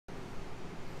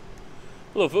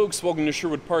Hello folks, welcome to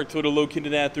Sherwood Park Toyota,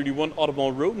 located at 31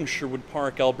 Audubon Road in Sherwood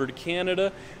Park, Alberta,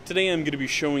 Canada. Today I'm going to be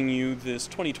showing you this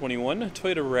 2021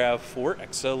 Toyota RAV4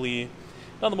 XLE.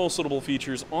 Now the most notable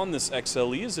features on this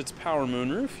XLE is its power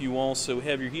moonroof. You also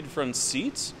have your heated front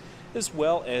seats, as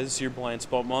well as your blind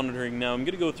spot monitoring. Now I'm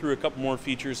going to go through a couple more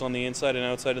features on the inside and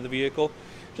outside of the vehicle,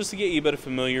 just to get you a bit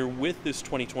familiar with this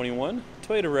 2021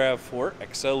 Toyota RAV4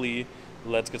 XLE.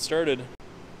 Let's get started.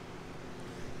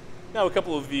 Now, a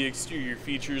couple of the exterior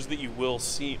features that you will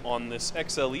see on this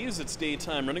XLE is its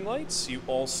daytime running lights. You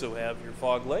also have your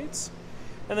fog lights.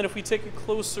 And then if we take a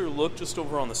closer look just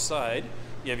over on the side,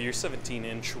 you have your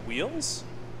 17-inch wheels.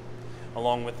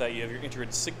 Along with that, you have your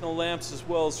integrated signal lamps as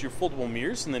well as your foldable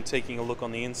mirrors. And then taking a look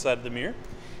on the inside of the mirror,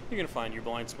 you're going to find your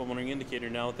blind spot monitoring indicator.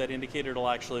 Now, with that indicator, it'll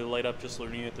actually light up just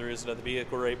learning that there is another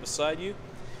vehicle right beside you.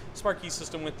 Smart key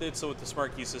system with it, so with the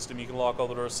smart key system you can lock all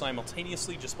the doors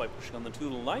simultaneously just by pushing on the two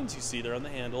little lines you see there on the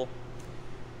handle.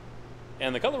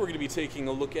 And the color we're going to be taking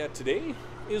a look at today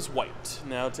is white.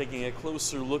 Now taking a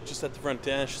closer look just at the front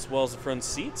dash as well as the front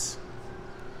seats.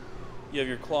 You have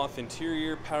your cloth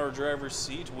interior, power driver's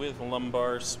seat with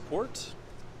lumbar support.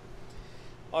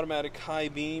 Automatic high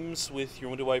beams with your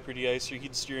window wiper de-icer,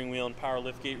 heated steering wheel and power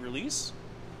liftgate release.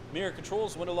 Mirror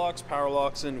controls, window locks, power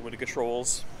locks, and window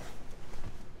controls.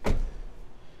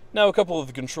 Now, a couple of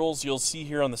the controls you'll see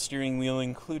here on the steering wheel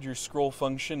include your scroll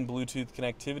function, Bluetooth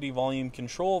connectivity, volume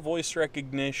control, voice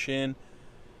recognition,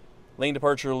 lane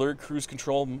departure alert, cruise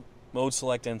control, mode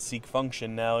select, and seek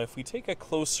function. Now, if we take a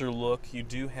closer look, you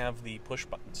do have the push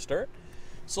button start.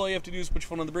 So all you have to do is put your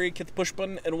foot on the brake, hit the push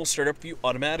button, and it will start up for you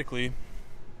automatically.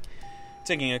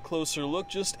 Taking a closer look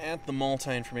just at the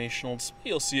multi-informational display,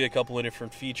 you'll see a couple of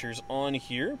different features on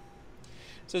here.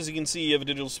 So as you can see, you have a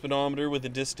digital speedometer with a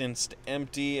distance to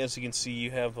empty. As you can see,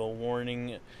 you have a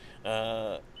warning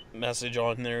message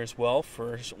on there as well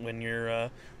for when your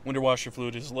winter washer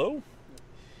fluid is low.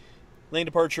 Lane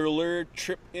departure alert,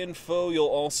 trip info. You'll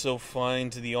also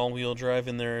find the all-wheel drive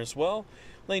in there as well.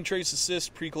 Lane trace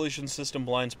assist, pre-collision system,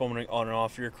 blind spot monitoring on and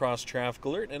off, your cross traffic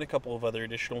alert, and a couple of other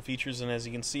additional features. And as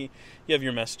you can see, you have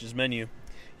your messages menu.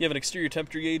 You have an exterior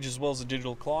temperature gauge as well as a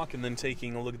digital clock. And then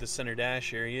taking a look at the center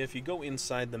dash area, if you go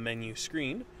inside the menu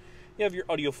screen, you have your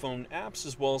audio phone apps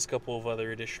as well as a couple of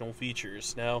other additional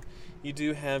features. Now, you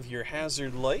do have your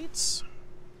hazard lights,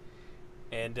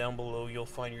 and down below you'll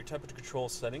find your temperature control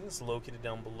settings located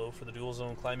down below for the dual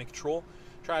zone climate control,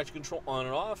 traction control on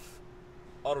and off,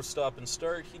 auto stop and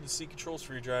start, heated seat controls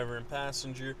for your driver and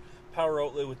passenger, power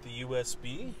outlet with the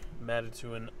USB matted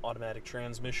to an automatic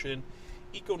transmission,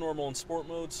 Eco, Normal, and Sport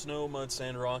mode, snow, mud,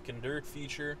 sand, rock, and dirt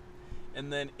feature.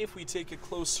 And then if we take a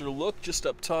closer look just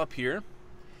up top here,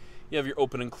 you have your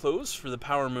open and close for the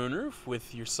power moonroof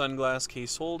with your sunglass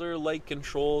case holder, light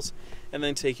controls, and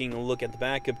then taking a look at the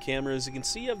backup camera. As you can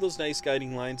see, you have those nice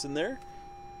guiding lines in there.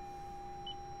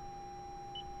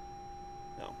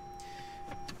 Now,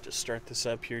 just start this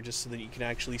up here just so that you can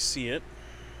actually see it.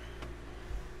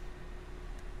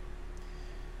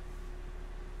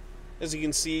 As you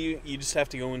can see, you just have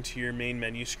to go into your main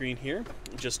menu screen here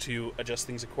just to adjust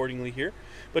things accordingly here.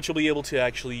 But you'll be able to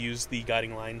actually use the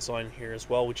guiding lines on here as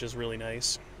well, which is really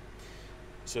nice.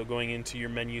 So going into your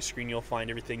menu screen, you'll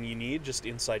find everything you need just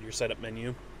inside your setup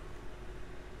menu.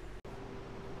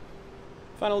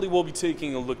 Finally, we'll be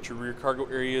taking a look at your rear cargo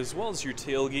area as well as your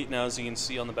tailgate. Now, as you can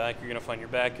see on the back, you're going to find your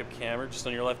backup camera just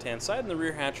on your left-hand side and the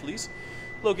rear hatch release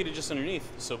located just underneath.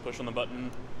 So push on the button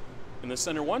in the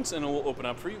center once and it will open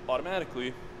up for you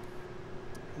automatically.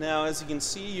 Now, as you can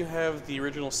see, you have the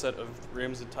original set of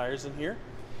rims and tires in here,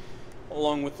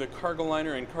 along with the cargo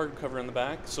liner and cargo cover in the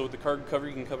back. So with the cargo cover,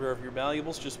 you can cover over your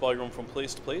valuables just while you're going from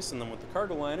place to place, and then with the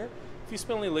cargo liner, if you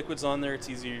spill any liquids on there,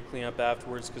 it's easier to clean up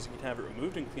afterwards because you can have it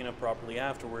removed and clean up properly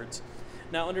afterwards.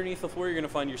 Now, underneath the floor, you're going to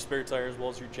find your spare tire as well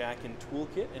as your jack and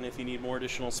toolkit, and if you need more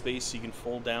additional space, you can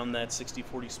fold down that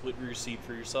 60-40 split rear seat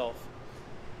for yourself.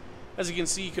 As you can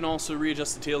see, you can also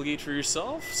readjust the tailgate for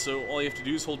yourself, so all you have to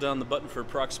do is hold down the button for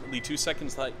approximately 2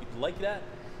 seconds like that.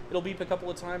 It'll beep a couple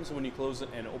of times, and when you close it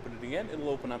and open it again, it'll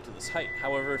open up to this height.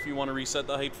 However, if you want to reset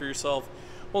the height for yourself,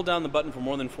 hold down the button for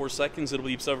more than 4 seconds, it'll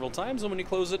beep several times, and when you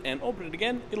close it and open it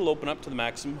again, it'll open up to the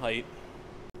maximum height.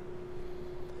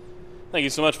 Thank you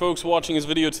so much, folks, for watching this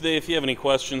video today. If you have any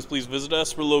questions, please visit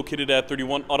us. We're located at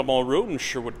 31 Audubon Road in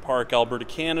Sherwood Park, Alberta,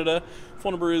 Canada.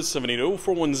 Phone number is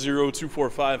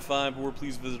 780-410-2455, or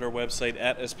please visit our website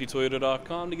at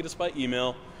sptoyota.com to get us by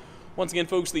email. Once again,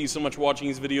 folks, thank you so much for watching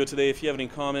this video today. If you have any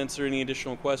comments or any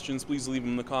additional questions, please leave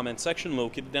them in the comment section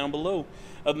located down below.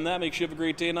 Other than that, make sure you have a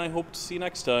great day, and I hope to see you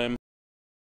next time.